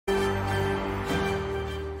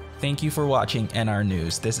Thank you for watching NR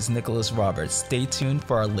News. This is Nicholas Roberts. Stay tuned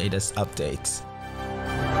for our latest updates.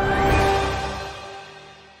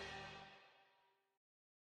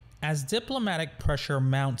 As diplomatic pressure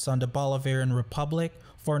mounts on the Bolivarian Republic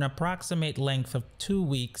for an approximate length of 2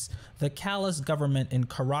 weeks, the callous government in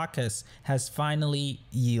Caracas has finally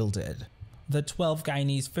yielded. The 12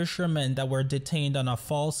 Guyanese fishermen that were detained on a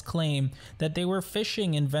false claim that they were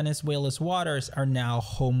fishing in Venezuela's waters are now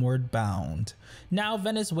homeward bound. Now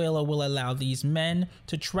Venezuela will allow these men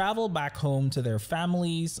to travel back home to their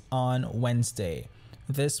families on Wednesday.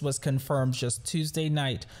 This was confirmed just Tuesday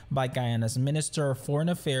night by Guyana's Minister of Foreign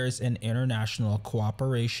Affairs and International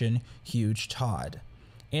Cooperation, Hugh Todd.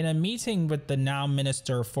 In a meeting with the now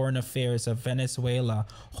Minister of Foreign Affairs of Venezuela,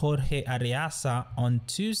 Jorge Arreaza, on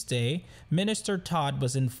Tuesday, Minister Todd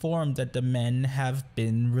was informed that the men have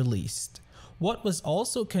been released. What was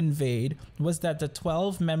also conveyed was that the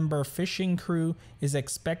 12-member fishing crew is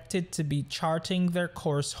expected to be charting their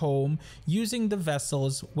course home using the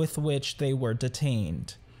vessels with which they were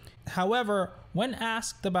detained. However, when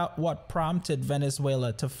asked about what prompted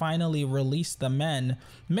Venezuela to finally release the men,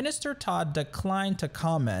 Minister Todd declined to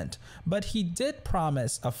comment, but he did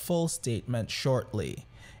promise a full statement shortly.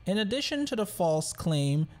 In addition to the false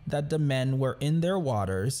claim that the men were in their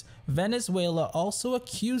waters, Venezuela also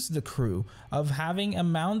accused the crew of having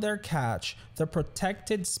among their catch the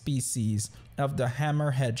protected species of the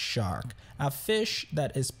hammerhead shark, a fish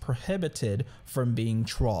that is prohibited from being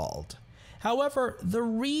trawled. However, the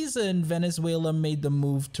reason Venezuela made the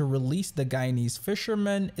move to release the Guyanese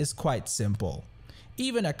fishermen is quite simple.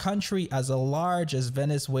 Even a country as large as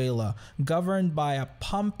Venezuela, governed by a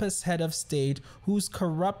pompous head of state whose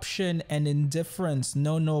corruption and indifference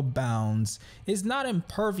know no bounds, is not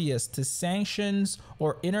impervious to sanctions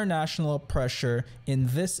or international pressure in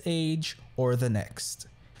this age or the next.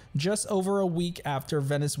 Just over a week after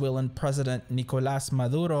Venezuelan President Nicolás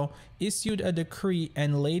Maduro issued a decree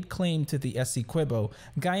and laid claim to the Essequibo,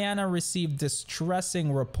 Guyana received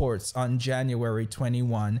distressing reports on January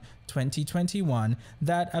 21, 2021,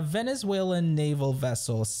 that a Venezuelan naval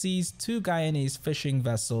vessel seized 2 Guyanese fishing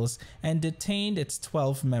vessels and detained its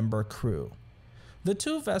 12-member crew. The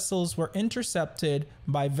 2 vessels were intercepted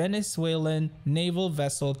by Venezuelan naval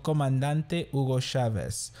vessel Comandante Hugo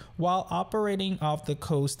Chavez while operating off the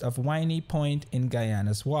coast of Winey Point in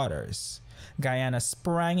Guyana's waters. Guyana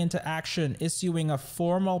sprang into action, issuing a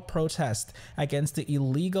formal protest against the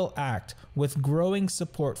illegal act with growing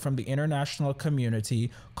support from the international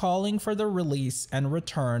community, calling for the release and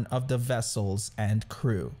return of the vessels and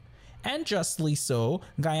crew. And justly so,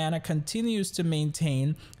 Guyana continues to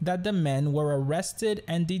maintain that the men were arrested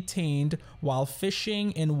and detained while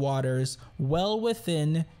fishing in waters well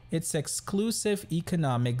within its exclusive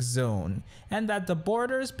economic zone, and that the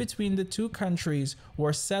borders between the 2 countries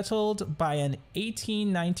were settled by an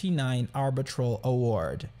 1899 arbitral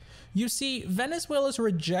award. You see, Venezuela's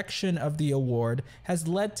rejection of the award has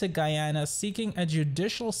led to Guyana seeking a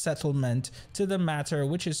judicial settlement to the matter,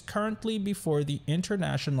 which is currently before the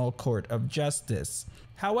International Court of Justice.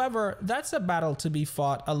 However, that's a battle to be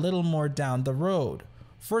fought a little more down the road.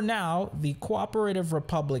 For now, the Cooperative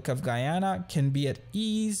Republic of Guyana can be at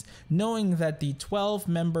ease knowing that the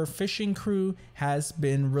 12-member fishing crew has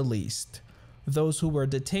been released. Those who were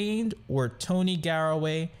detained were Tony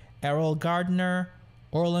Garraway, Errol Gardner,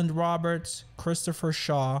 Orland Roberts, Christopher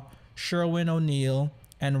Shaw, Sherwin O'Neill,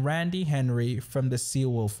 and Randy Henry from the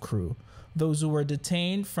Seawolf crew. Those who were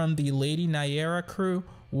detained from the Lady Nayera crew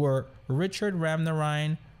were Richard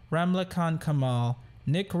Ramnarine, Ramlakan Kamal,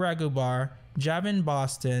 Nick Ragubar, Javin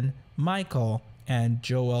Boston, Michael, and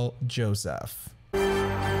Joel Joseph.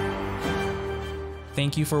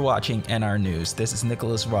 Thank you for watching NR News. This is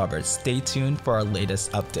Nicholas Roberts. Stay tuned for our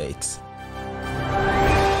latest updates.